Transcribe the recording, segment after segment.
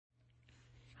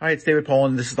Hi, it's David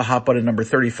Poland. This is the hot button number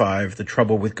 35, The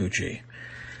Trouble with Gucci.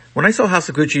 When I saw House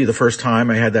of Gucci the first time,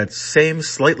 I had that same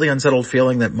slightly unsettled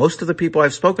feeling that most of the people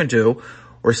I've spoken to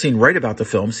or seen write about the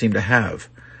film seem to have.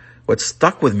 What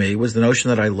stuck with me was the notion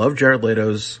that I love Jared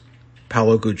Leto's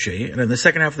Paolo Gucci, and in the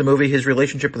second half of the movie, his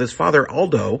relationship with his father,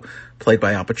 Aldo, played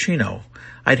by Al Pacino.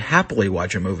 I'd happily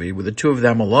watch a movie with the two of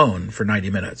them alone for 90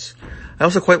 minutes. I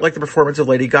also quite like the performance of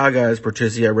Lady Gaga as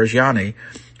Patrizia Reggiani.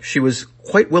 She was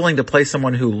quite willing to play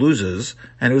someone who loses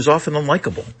and who's often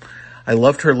unlikable. I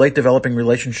loved her late developing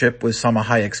relationship with Salma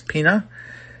Hayek's Pina.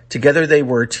 Together they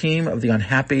were a team of the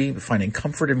unhappy, finding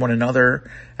comfort in one another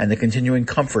and the continuing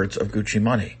comforts of Gucci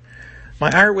money.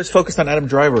 My ire was focused on Adam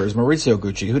Driver as Maurizio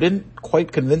Gucci, who didn't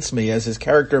quite convince me as his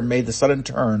character made the sudden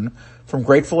turn from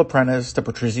grateful apprentice to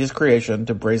Patrizia's creation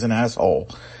to brazen asshole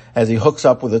as he hooks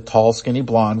up with a tall, skinny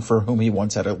blonde for whom he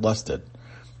once had lusted.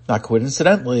 Not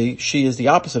coincidentally, she is the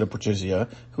opposite of Patrizia,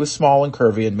 who is small and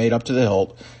curvy and made up to the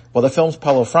hilt, while the film's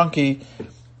Paolo Franchi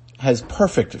has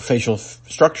perfect facial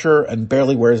structure and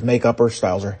barely wears makeup or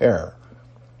styles her hair.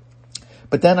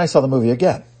 But then I saw the movie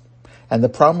again. And the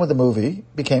problem with the movie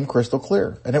became crystal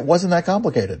clear. And it wasn't that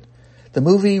complicated. The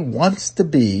movie wants to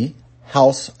be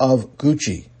House of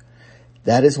Gucci.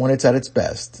 That is when it's at its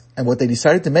best. And what they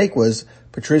decided to make was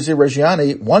Patrizia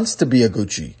Reggiani wants to be a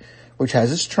Gucci, which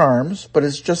has its charms, but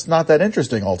it's just not that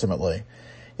interesting ultimately.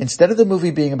 Instead of the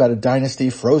movie being about a dynasty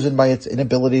frozen by its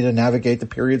inability to navigate the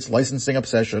period's licensing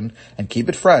obsession and keep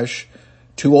it fresh,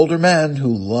 two older men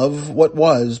who love what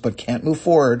was but can't move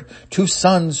forward, two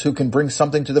sons who can bring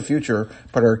something to the future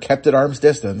but are kept at arm's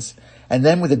distance, and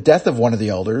then with the death of one of the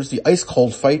elders, the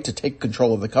ice-cold fight to take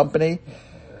control of the company.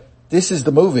 This is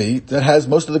the movie that has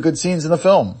most of the good scenes in the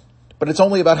film, but it's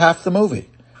only about half the movie.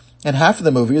 And half of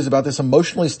the movie is about this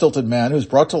emotionally stilted man who's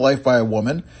brought to life by a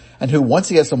woman and who, once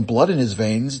he has some blood in his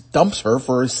veins, dumps her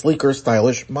for a sleeker,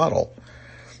 stylish model.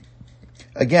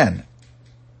 Again,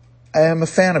 I am a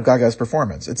fan of Gaga's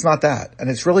performance. It's not that. And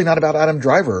it's really not about Adam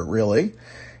Driver, really.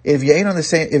 If it ain't on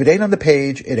the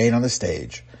page, it ain't on the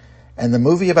stage. And the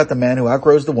movie about the man who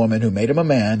outgrows the woman who made him a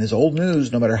man is old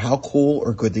news no matter how cool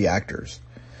or good the actors.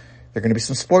 There are going to be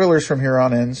some spoilers from here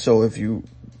on in, so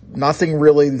nothing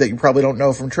really that you probably don't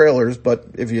know from trailers, but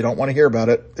if you don't want to hear about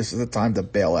it, this is the time to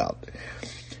bail out.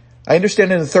 I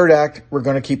understand in the third act, we're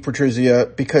going to keep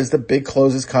Patrizia because the big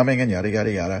close is coming and yada,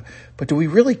 yada, yada. But do we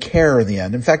really care in the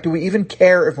end? In fact, do we even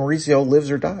care if Maurizio lives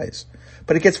or dies?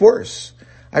 But it gets worse.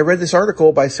 I read this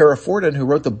article by Sarah Forden, who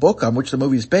wrote the book on which the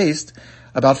movie's based,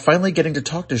 about finally getting to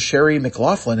talk to Sherry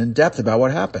McLaughlin in depth about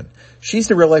what happened. She's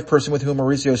the real-life person with whom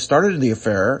Maurizio started the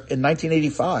affair in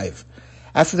 1985.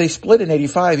 After they split in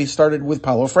 85, he started with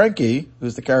Paolo Franchi,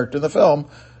 who's the character in the film,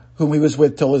 whom he was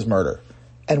with till his murder.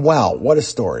 And wow, what a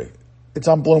story. It's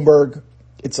on Bloomberg.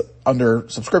 It's under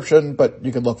subscription, but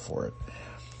you can look for it.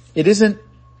 It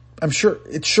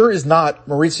sure is not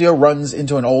Maurizio runs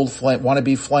into an old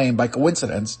wannabe flame by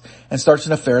coincidence and starts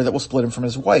an affair that will split him from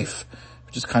his wife,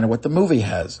 which is kind of what the movie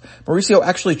has. Maurizio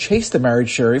actually chased the married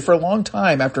Sherry for a long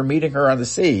time after meeting her on the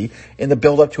sea in the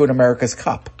build-up to an America's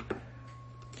Cup.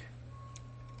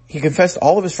 He confessed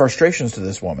all of his frustrations to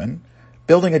this woman,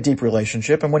 building a deep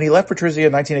relationship, and when he left Patrizia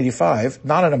in 1985,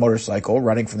 not on a motorcycle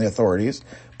running from the authorities,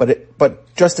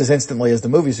 but just as instantly as the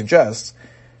movie suggests,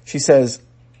 she's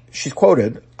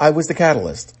quoted, "I was the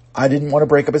catalyst. I didn't want to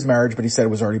break up his marriage, but he said it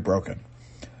was already broken."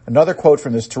 Another quote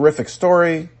from this terrific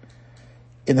story: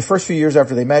 "In the first few years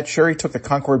after they met, Sherry took the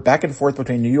Concorde back and forth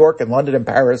between New York and London and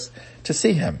Paris to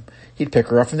see him. He'd pick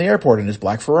her up from the airport in his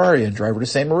black Ferrari and drive her to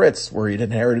St. Moritz, where he'd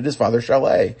inherited his father's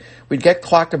chalet. We'd get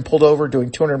clocked and pulled over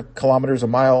doing 200 kilometers a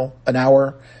mile an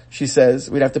hour," she says.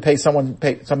 "We'd have to pay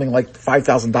something like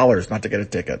 $5,000 not to get a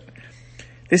ticket."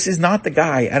 This is not the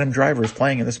guy Adam Driver is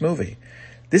playing in this movie.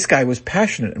 This guy was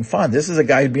passionate and fun. This is a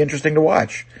guy who'd be interesting to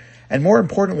watch. And more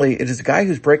importantly, it is a guy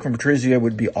whose break from Patrizia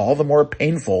would be all the more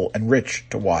painful and rich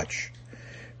to watch.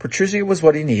 Patrizia was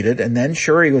what he needed, and then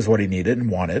Sherry was what he needed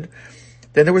and wanted.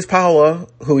 Then there was Paola,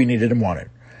 who he needed and wanted.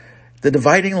 The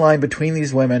dividing line between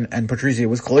these women and Patrizia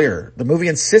was clear. The movie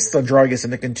insists on drawing us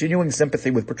into continuing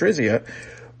sympathy with Patrizia,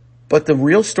 but the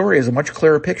real story is a much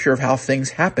clearer picture of how things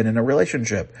happen in a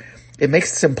relationship. It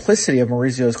makes the simplicity of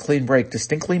Maurizio's clean break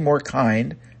distinctly more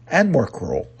kind and more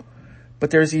cruel.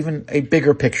 But there's even a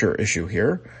bigger picture issue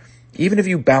here. Even if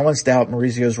you balanced out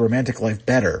Maurizio's romantic life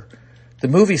better, the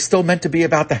movie's still meant to be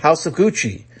about the House of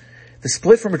Gucci. The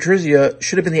split from Patrizia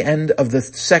should have been the end of the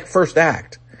first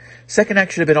act. Second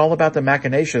act should have been all about the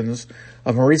machinations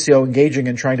of Maurizio engaging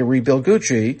in trying to rebuild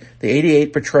Gucci, the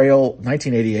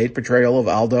 1988 betrayal of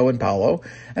Aldo and Paolo,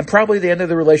 and probably the end of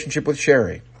the relationship with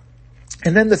Sherry.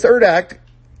 And then the third act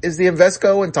is the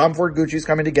Invesco and Tom Ford Gucci's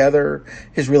coming together,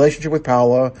 his relationship with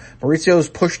Paola. Maurizio's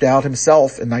pushed out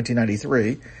himself in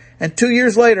 1993. And 2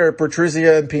 years later,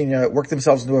 Patrizia and Pina work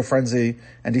themselves into a frenzy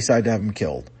and decide to have him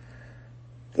killed.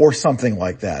 Or something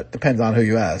like that. Depends on who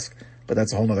you ask. But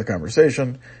that's a whole nother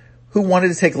conversation. Who wanted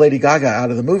to take Lady Gaga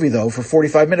out of the movie, though, for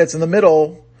 45 minutes in the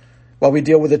middle while we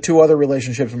deal with the two other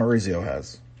relationships Maurizio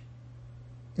has?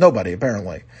 Nobody,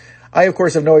 apparently. I, of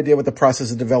course, have no idea what the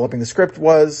process of developing the script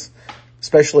was,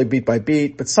 especially beat by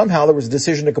beat, but somehow there was a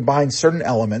decision to combine certain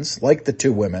elements, like the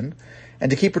two women, and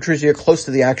to keep Patrizia close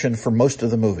to the action for most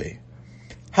of the movie.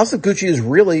 House of Gucci is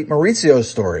really Maurizio's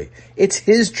story. It's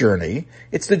his journey.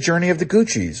 It's the journey of the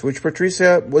Guccis, which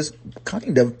Patrizia was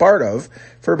kind of part of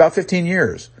for about 15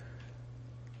 years.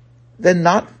 Then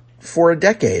not for a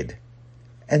decade.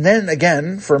 And then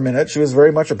again, for a minute, she was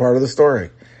very much a part of the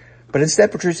story. But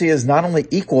instead, Patrizia is not only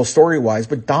equal story-wise,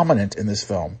 but dominant in this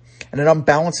film. And it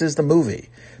unbalances the movie.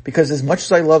 Because as much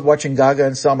as I love watching Gaga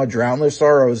and Selma drown their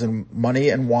sorrows in money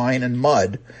and wine and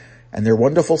mud, and their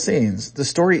wonderful scenes, the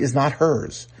story is not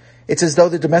hers. It's as though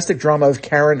the domestic drama of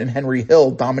Karen and Henry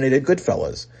Hill dominated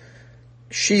Goodfellas.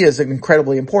 She is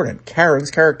incredibly important.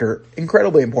 Karen's character,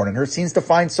 incredibly important. Her scenes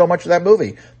define so much of that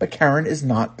movie. But Karen is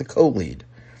not the co-lead.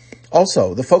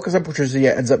 Also, the focus on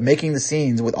Patrizia ends up making the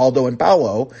scenes with Aldo and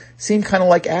Paolo seem kind of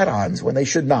like add-ons when they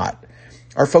should not.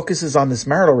 Our focus is on this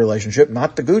marital relationship,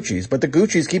 not the Guccis, but the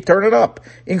Guccis keep turning up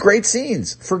in great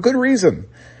scenes for good reason.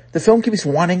 The film keeps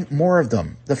wanting more of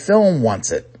them. The film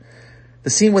wants it. The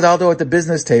scene with Aldo at the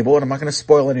business table, and I'm not going to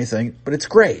spoil anything, but it's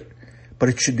great. But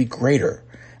it should be greater.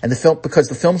 And because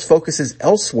the film's focus is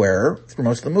elsewhere for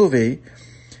most of the movie,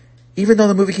 even though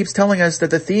the movie keeps telling us that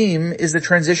the theme is the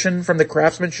transition from the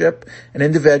craftsmanship and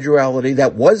individuality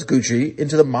that was Gucci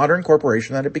into the modern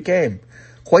corporation that it became,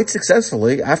 quite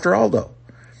successfully after Aldo.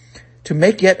 To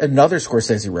make yet another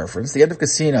Scorsese reference, the end of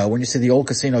Casino, when you see the old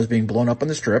casinos being blown up on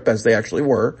the strip, as they actually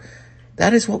were,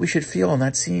 that is what we should feel in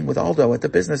that scene with Aldo at the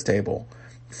business table.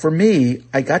 For me,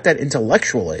 I got that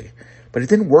intellectually, but it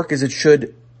didn't work as it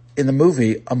should in the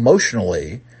movie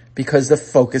emotionally because the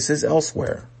focus is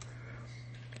elsewhere.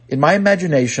 In my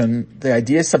imagination, the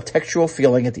idea subtextual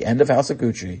feeling at the end of House of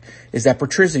Gucci is that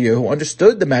Patrizia, who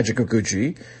understood the magic of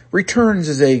Gucci, returns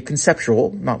as a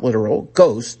conceptual, not literal,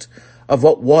 ghost of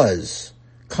what was,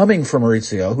 coming from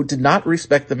Maurizio, who did not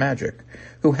respect the magic,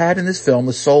 who had in this film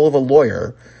the soul of a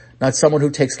lawyer, not someone who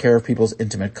takes care of people's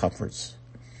intimate comforts.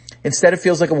 Instead, it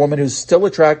feels like a woman who's still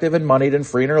attractive and moneyed and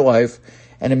free in her life,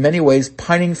 and in many ways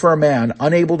pining for a man,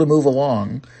 unable to move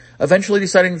along, eventually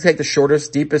deciding to take the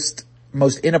shortest, deepest,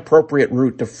 most inappropriate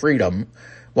route to freedom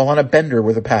while on a bender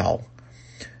with a pal.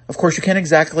 Of course, you can't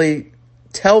exactly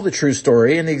tell the true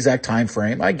story in the exact time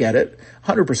frame. I get it,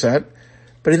 100%.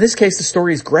 But in this case, the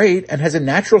story is great and has a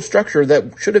natural structure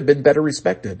that should have been better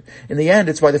respected. In the end,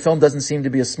 it's why the film doesn't seem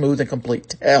to be a smooth and complete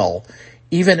tale,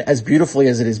 even as beautifully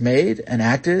as it is made and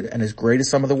acted and as great as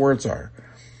some of the words are.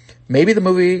 Maybe the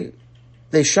movie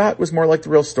they shot was more like the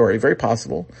real story, very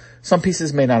possible. Some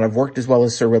pieces may not have worked as well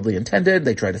as Sir Ridley intended.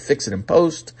 They tried to fix it in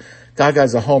post.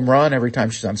 Gaga's a home run every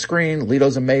time she's on screen.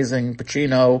 Leto's amazing.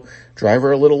 Pacino,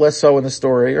 Driver a little less so in the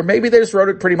story. Or maybe they just wrote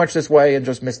it pretty much this way and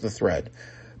just missed the thread.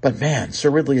 But man,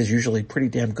 Sir Ridley is usually pretty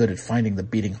damn good at finding the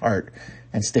beating heart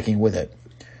and sticking with it.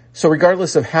 So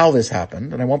regardless of how this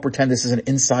happened, and I won't pretend this is an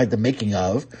inside the making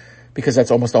of, because that's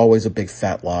almost always a big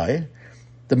fat lie,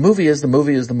 the movie is the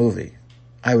movie is the movie.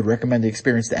 I would recommend the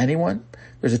experience to anyone.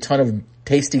 There's a ton of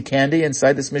tasty candy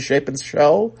inside this misshapen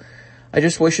shell. I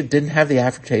just wish it didn't have the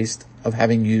aftertaste of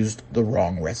having used the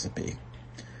wrong recipe.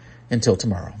 Until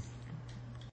tomorrow.